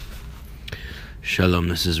Shalom,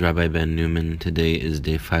 this is Rabbi Ben Newman. Today is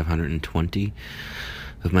day 520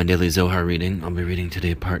 of my daily Zohar reading. I'll be reading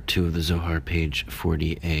today part 2 of the Zohar, page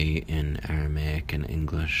 40a in Aramaic and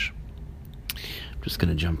English. I'm just going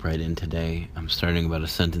to jump right in today. I'm starting about a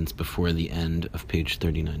sentence before the end of page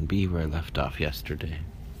 39b where I left off yesterday.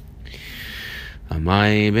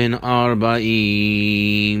 Amai ben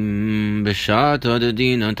arba'im b'shato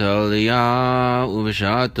dedinat aliyah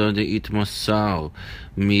u'b'shato de'itmosau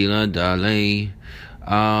milad alei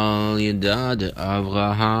al yedad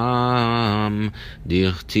Avraham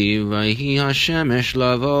dichtiv vayhi hashemesh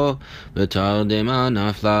lavo v'tardema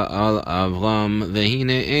nafla al Avram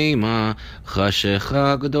v'hine ema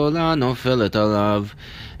chashecha gdola nofelet alav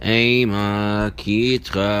ema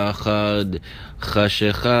kitra chad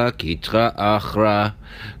חשכה כתרה אחרא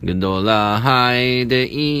גדולה היי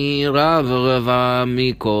דאי רב רבה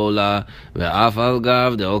מקולה ואף על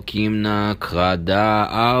גב דאוקימנה קרדה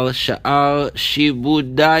על שער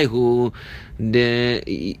שיבודי הוא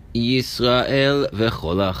דישראל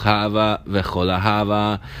וכל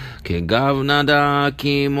אהבה כגב נדה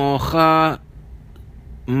כמוחה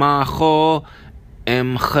מחו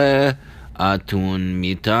אמחה אתון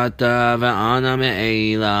מיתתה ואנה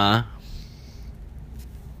מעילה.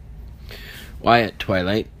 Why at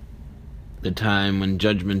twilight, the time when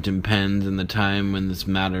judgment impends, and the time when this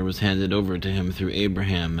matter was handed over to him through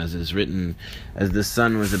Abraham, as is written, as the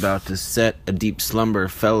sun was about to set, a deep slumber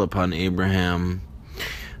fell upon Abraham,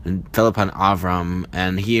 and fell upon Avram,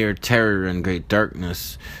 and here terror and great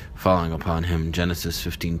darkness falling upon him. Genesis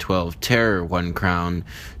 15:12. Terror, one crown;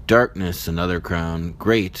 darkness, another crown;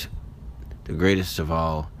 great, the greatest of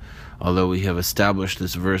all. Although we have established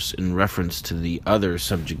this verse in reference to the other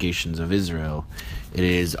subjugations of Israel, it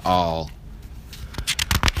is all.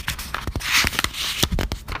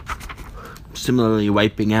 Similarly,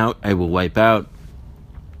 wiping out, I will wipe out.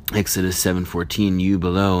 Exodus 7:14, you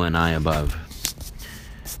below and I above.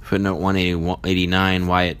 Footnote 189,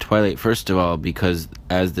 why at twilight? First of all, because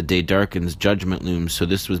as the day darkens, judgment looms, so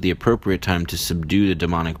this was the appropriate time to subdue the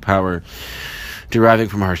demonic power deriving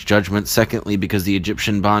from harsh judgment. Secondly, because the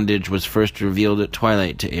Egyptian bondage was first revealed at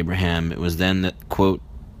twilight to Abraham. It was then that, quote,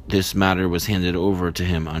 this matter was handed over to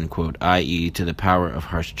him, unquote, i.e. to the power of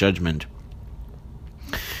harsh judgment.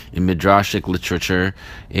 In Midrashic literature,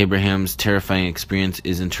 Abraham's terrifying experience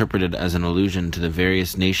is interpreted as an allusion to the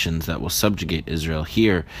various nations that will subjugate Israel.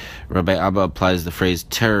 Here, Rabbi Abba applies the phrase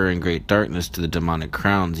terror and great darkness to the demonic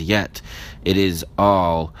crowns, yet it is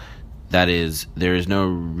all. That is, there is no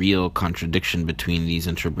real contradiction between these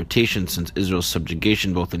interpretations, since Israel's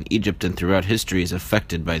subjugation both in Egypt and throughout history is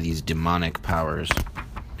affected by these demonic powers.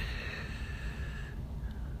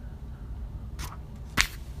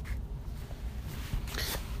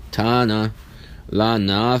 Tana la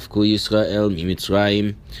nafku Yisrael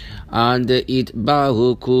mimitzrayim ad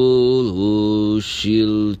itbahu kulu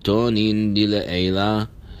shiltonin dile'ela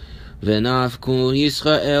ונפקו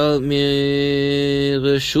ישראל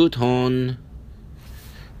מרשות הון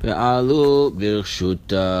ועלו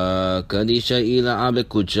ברשותה קדישה אילאה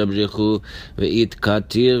בקודשה בריחו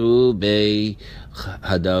והתכתירו בי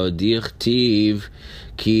הדר דכתיב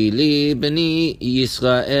כי לי בני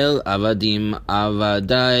ישראל עבדים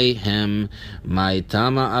עבדי הם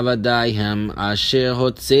מייתמה עבדי הם אשר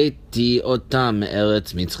הוצאתי אותם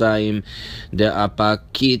מארץ מצרים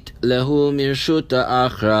דאפקית להו מרשות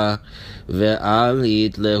האחרא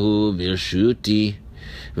ועלית להו ברשותי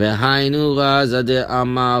והיינו רזה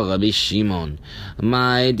דאמר רבי שמעון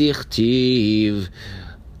מאי דכתיב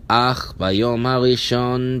אך ביום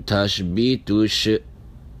הראשון תשביתו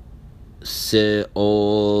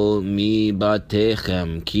שאול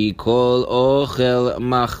מבתיכם כי כל אוכל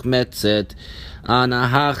מחמצת אנא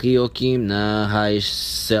הכי יוקימנה היי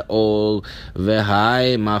שאול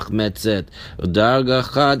והי מחמצת דרגה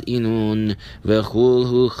חד אינון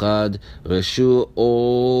וכולהו חד רשו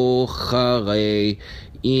אוכרי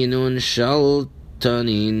אינון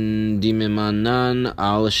שלטנין דממנן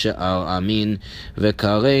על שער אמין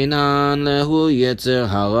וקרינן להו יצר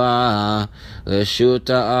הרע רשות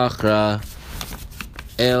האחרא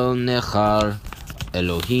אל נחר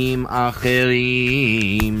אלוהים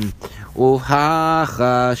אחרים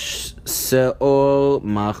והחש שאול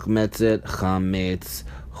מחמצת חמץ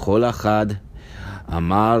כל אחד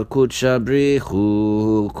אמר קודשה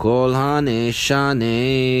בריחו כל הנשנה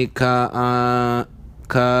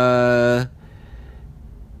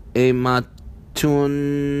כאימת תון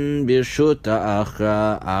ברשות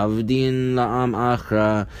האחרא, עבדין לעם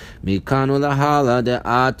אחרא, מכאן ולהלאה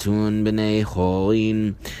דאתון בני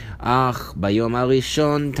חורין. אך ביום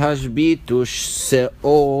הראשון תשביתו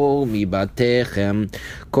שאור מבתיכם,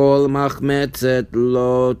 כל מחמצת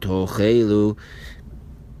לא תאכלו,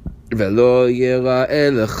 ולא יראה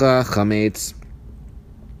לך חמץ.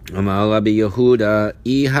 אמר רבי יהודה,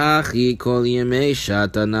 אי הכי כל ימי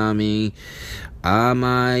שתה נמי,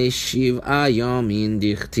 עמי 7 יומין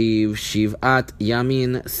דכתיב, 7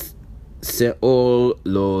 ימין שאור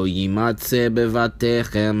לא יימצא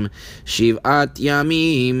בבתיכם, 7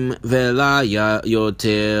 ימים ולא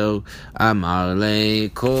יותר. אמר לי,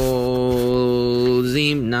 כל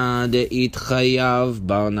זימנה דהתחייב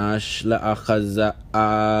ברנש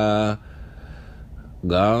לאחזאה,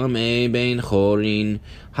 גרמי בן חורין,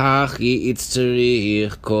 הכי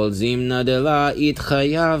יצטריך, כל זימנה דלה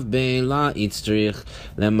יתחייב בין לה יצטריך,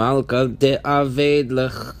 למלכה דאבד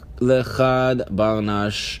לחד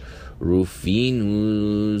ברנש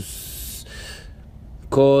רופינוס.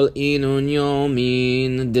 כל אינון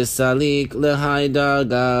יומין דסליק להי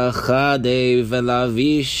דרגה חדי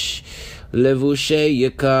ולביש, לבושי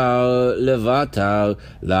יקר לבטר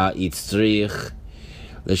לה יצטריך.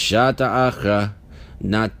 לשעת האחרא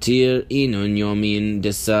נתיר אינון יומין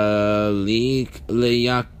דסליק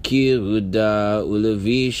ליקירודה,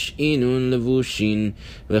 ולביש אינון לבושין,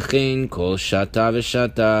 וכן כל שתה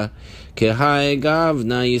ושתה. כהי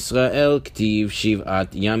גבנה ישראל כתיב, 7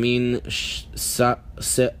 ימין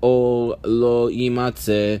שאור לא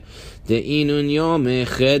יימצא, דאינון יומי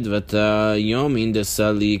חדוותה, יומין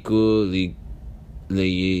דסליקו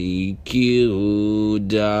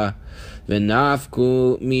ליקירודה,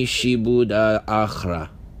 ונפקו משיבוד האחרא.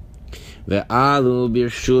 ועלו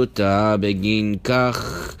ברשותה בגין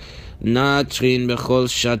כך, נטרין בכל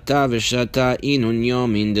שתה ושתה אינון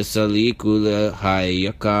יומין דסליקו להי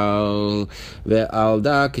יקר. ועל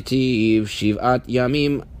דה כתיב, 7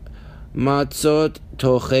 ימים מצות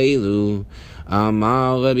תאכלו.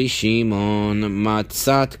 אמר רבי שמעון,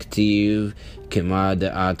 מצת כתיב, כמה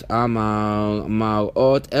דעת אמר,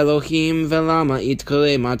 מראות אלוהים, ולמה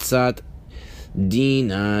יתקרא מצת?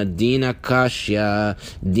 דינה קשיא,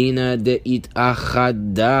 דינה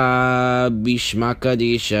דהתאחדה בשמה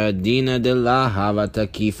קדישה, דינה דלהב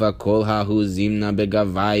התקיפה, כל ההוא זימנה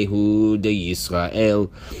בגביהו דישראל.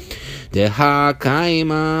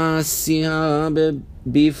 דהקיימה סיירה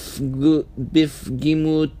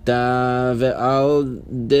בפגימותה, ועל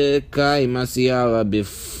דקיימה סיירה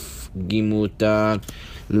בפגימותה.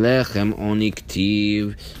 לחם עוני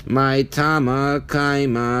כתיב, מי תמה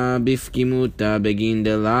קיימה בפגימותה, בגין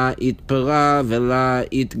דלה התפרה ולה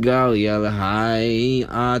התגריה, להי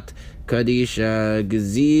את קדישה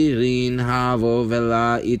גזירין הבו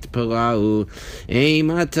ולה התפראו.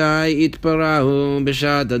 מתי התפראו?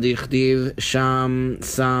 בשעת דכתיב, שם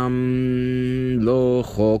לא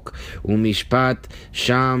חוק ומשפט,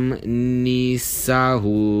 שם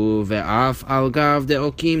ניסהו, ואף על גב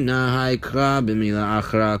דאוקימנה היקרא במילה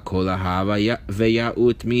אחרא, כל אהבה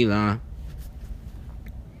ויעוט מילה.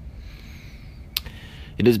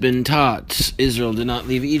 It has been taught Israel did not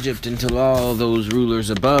leave Egypt until all those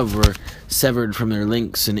rulers above were severed from their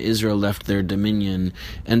links, and Israel left their dominion,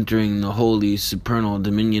 entering the holy, supernal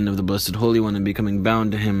dominion of the Blessed Holy One, and becoming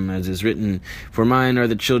bound to him, as is written, For mine are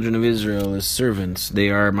the children of Israel as servants,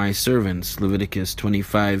 they are my servants, Leviticus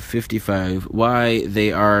 25:55.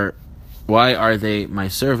 Why are they my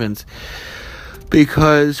servants?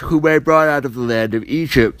 Because whom I brought out of the land of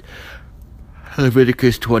Egypt,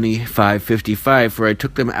 Leviticus 25:55, for I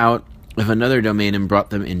took them out of another domain and brought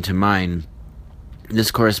them into mine. This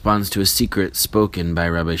corresponds to a secret spoken by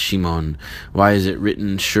Rabbi Shimon. Why is it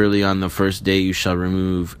written, Surely on the first day you shall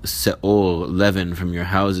remove se'ol, leaven, from your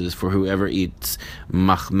houses, for whoever eats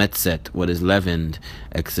machmetzet, what is leavened,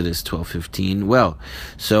 Exodus 12:15. Well,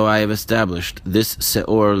 so I have established this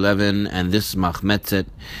se'or, leaven, and this machmetzet.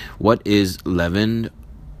 What is leavened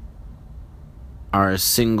are a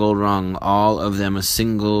single rung, all of them a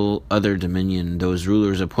single other dominion, those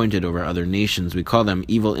rulers appointed over other nations. We call them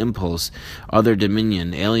evil impulse, other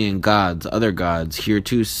dominion, alien gods, other gods. Here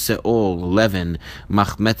too, se'ol, leaven,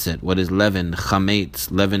 machmetzet, what is leaven,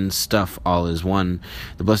 chametz, leavened stuff, all is one.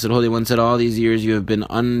 The Blessed Holy One said, all these years you have been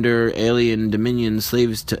under alien dominion,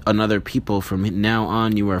 slaves to another people. From now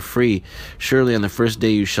on you are free. Surely on the first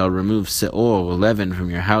day you shall remove se'ol, leaven, from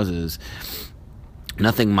your houses.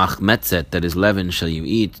 Nothing machmetzet, that is leaven, shall you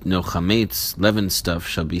eat. No chametz, leavened stuff,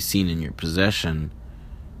 shall be seen in your possession.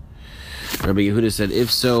 Rabbi Yehuda said, if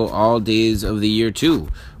so, all days of the year too.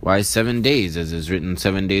 Why 7 days? As is written,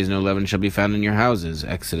 7 days no leaven shall be found in your houses.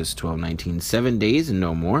 Exodus 12:19. 7 days and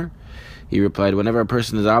no more? He replied, whenever a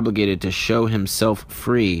person is obligated to show himself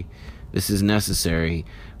free, this is necessary.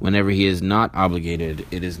 Whenever he is not obligated,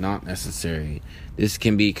 it is not necessary. This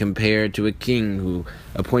can be compared to a king who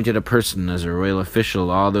appointed a person as a royal official.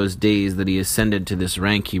 All those days that he ascended to this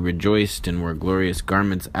rank, he rejoiced and wore glorious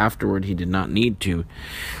garments. Afterward, he did not need to.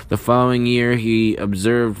 The following year, he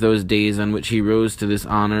observed those days on which he rose to this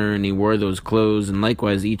honor, and he wore those clothes, and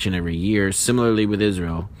likewise each and every year. Similarly with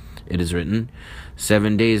Israel, it is written,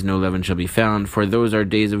 7 days no leaven shall be found, for those are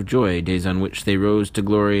days of joy, days on which they rose to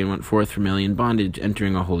glory and went forth from alien bondage,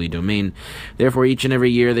 entering a holy domain. Therefore each and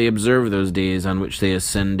every year they observe those days on which they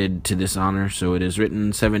ascended to this honor. So it is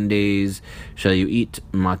written, 7 days shall you eat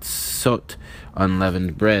matzot,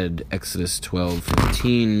 unleavened bread. Exodus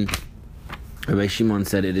 12:15. Rabbi Shimon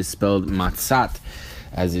said it is spelled matzat,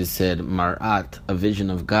 as is said marat, a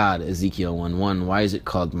vision of God, Ezekiel 1:1. Why is it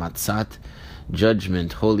called matzat?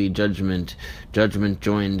 Judgment, holy judgment, judgment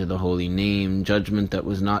joined to the holy name, judgment that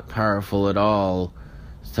was not powerful at all.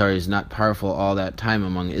 Is not powerful all that time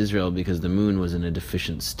among Israel because the moon was in a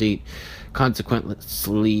deficient state.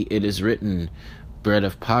 Consequently, it is written, bread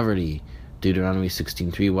of poverty, Deuteronomy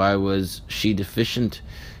 16:3. Why was she deficient?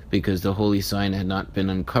 Because the holy sign had not been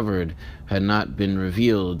uncovered, had not been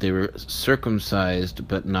revealed. They were circumcised,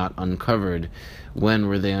 but not uncovered. When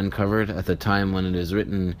were they uncovered? At the time when it is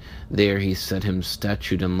written, there he set him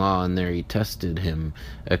statute and law, and there he tested him.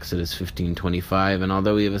 Exodus 15:25. And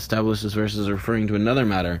although we have established this verse as referring to another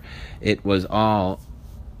matter, it was all,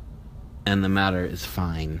 and the matter is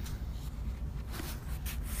fine.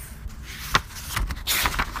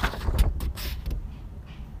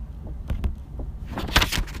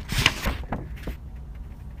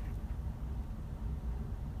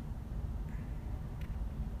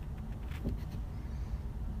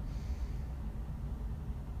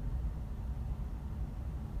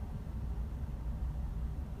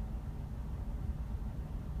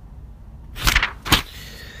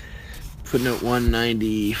 Footnote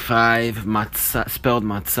 195, matzah, spelled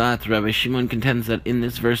matzat. Rabbi Shimon contends that in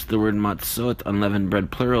this verse the word matzot, unleavened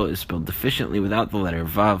bread plural, is spelled deficiently without the letter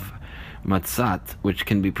vav. Matzat, which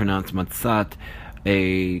can be pronounced matzat,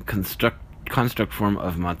 a construct form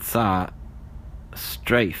of matzah,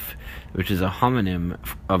 strife, which is a homonym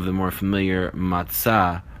of the more familiar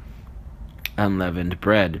matzah, unleavened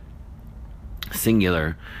bread.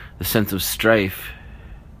 Singular. The sense of strife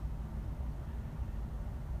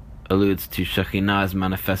alludes to Shekhinah's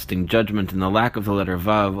manifesting judgment, and the lack of the letter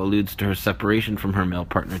Vav alludes to her separation from her male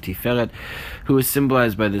partner Tiferet, who is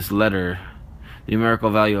symbolized by this letter. The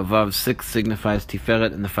numerical value of Vav 6 signifies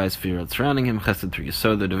Tiferet and the 5 sefirot surrounding him, Chesed 3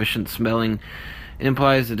 Yesod. The deficient spelling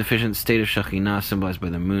implies the deficient state of Shekhinah, symbolized by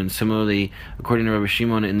the moon. Similarly, according to Rabbi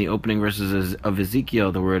Shimon, in the opening verses of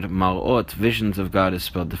Ezekiel, the word Mal'ot, visions of God, is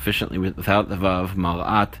spelled deficiently without the Vav,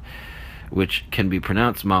 Mal'at, which can be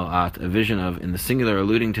pronounced Mal'at, a vision of, in the singular,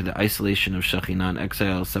 alluding to the isolation of Shekhinah in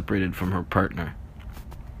exile, separated from her partner.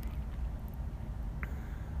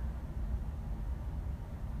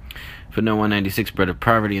 Footnote 196, bread of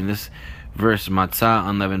poverty. In this verse, matzah,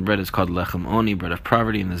 unleavened bread, is called lechem oni, bread of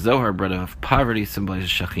poverty. In the Zohar, bread of poverty symbolizes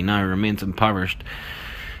Shekhinah, who remains impoverished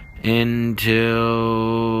until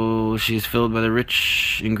she is filled by the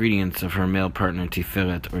rich ingredients of her male partner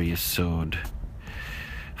Tiferet or Yesod.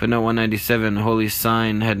 Footnote 197, holy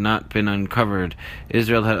sign had not been uncovered.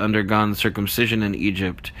 Israel had undergone circumcision in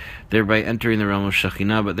Egypt, thereby entering the realm of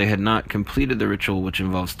Shekhinah, but they had not completed the ritual, which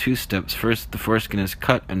involves 2 steps. First, the foreskin is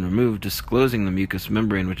cut and removed, disclosing the mucous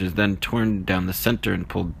membrane, which is then torn down the center and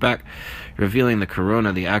pulled back, revealing the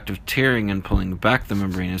corona. The act of tearing and pulling back the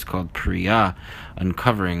membrane is called priyah,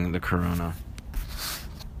 uncovering the corona.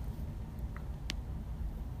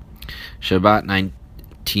 Shabbat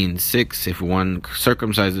 19:6, if one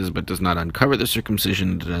circumcises but does not uncover the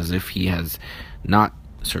circumcision, it is as if he has not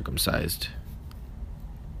circumcised.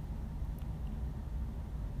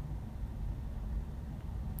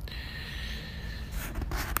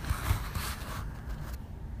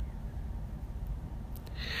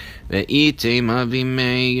 Ve'item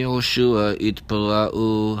avimei Yoshua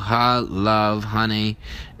itpara'u ha'lav hane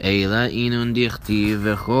eila inun dichtiv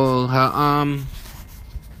v'chol ha'am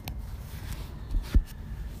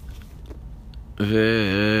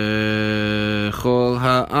וכל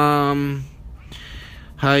העם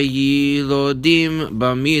הילודים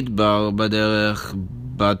במדבר בדרך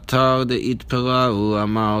בתר דהתפרעו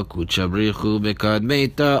אמר קודשא בריחו בקדמי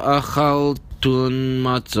אכלתון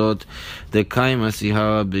מצות דקיימא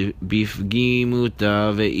סיהרה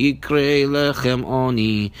בפגימותה ויקרא לחם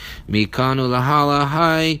עוני מכאן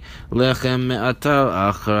ולהלאה היי לחם מאתר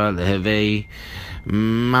אחרא להווי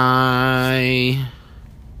מאי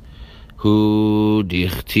hu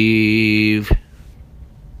dichtiv.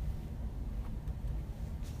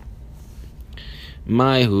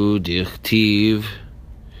 Hu dichtiv.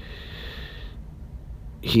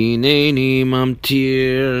 Hineni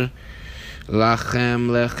mamtir. Lachem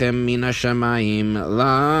lechem min hashamayim,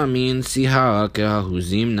 la min siha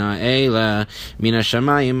kehahuzim na'ela, min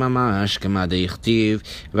hashamayim mamash kama deichtiv,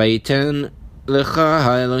 vayiten lecha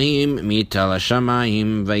ha'elohim mital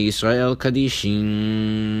hashamayim, vayisrael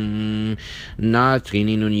kadishin,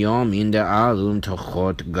 natrinun yom in de'alum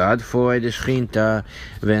tochot gadfoy deschinta,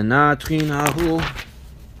 venatrinahu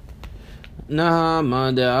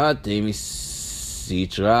nahama de'ate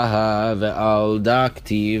Sitraha ve'al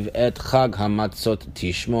daktiv et chag hamatzot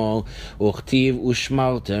tishmol uchtiv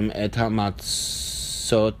ushmartem et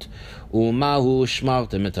hamatzot umahu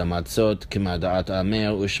shmartem et hamatzot k'madaat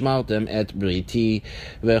amer ushmartem et briti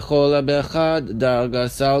v'chol bechad darga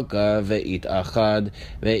salka ve'it achad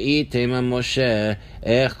ve'item Moshe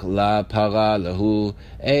ech la para lehu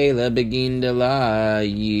eile begin de la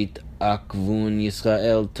yit akvun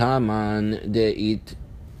Yisrael taman de'it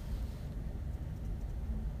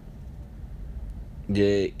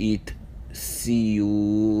It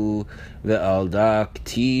siu ve'al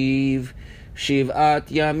daktiv shivat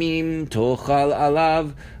yamim tochal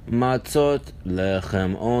alav matzot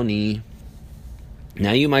lechem oni.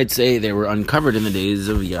 Now you might say they were uncovered in the days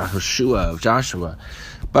of Yahushua, of Joshua,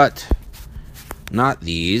 but not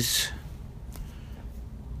these.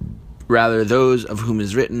 Rather, those of whom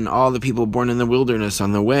is written, all the people born in the wilderness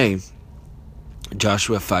on the way.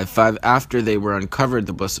 Joshua 5:5. After they were uncovered,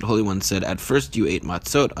 the Blessed Holy One said, "At first you ate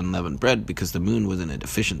matzot, unleavened bread, because the moon was in a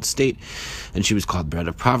deficient state, and she was called bread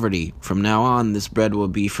of poverty. From now on, this bread will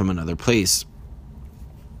be from another place,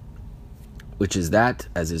 which is that,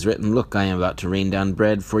 as is written, look, I am about to rain down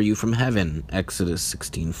bread for you from heaven." Exodus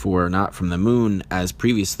 16:4. Not from the moon, as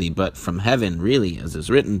previously, but from heaven, really, as is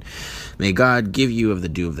written, may God give you of the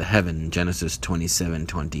dew of the heaven. Genesis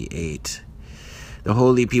 27:28. The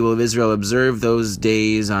holy people of Israel observe those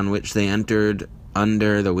days on which they entered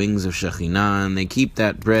under the wings of Shekhinah, and they keep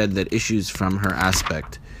that bread that issues from her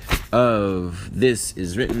aspect. Of this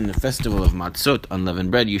is written, the festival of matzot,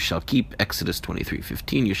 unleavened bread, you shall keep. Exodus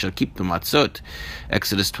 23:15. You shall keep the matzot.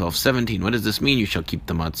 Exodus 12:17. What does this mean? You shall keep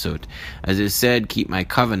the matzot. As is said, keep my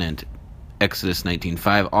covenant. Exodus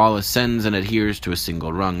 19:5. All ascends and adheres to a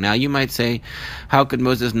single rung. Now you might say, how could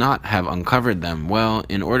Moses not have uncovered them? Well,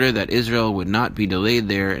 in order that Israel would not be delayed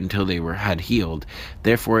there until they had healed.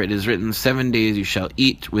 Therefore it is written, 7 days you shall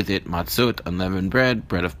eat with it matzot, unleavened bread,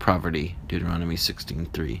 bread of poverty. Deuteronomy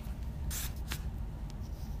 16:3.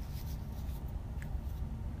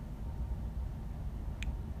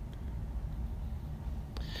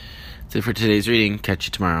 That's it for today's reading. Catch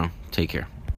you tomorrow. Take care.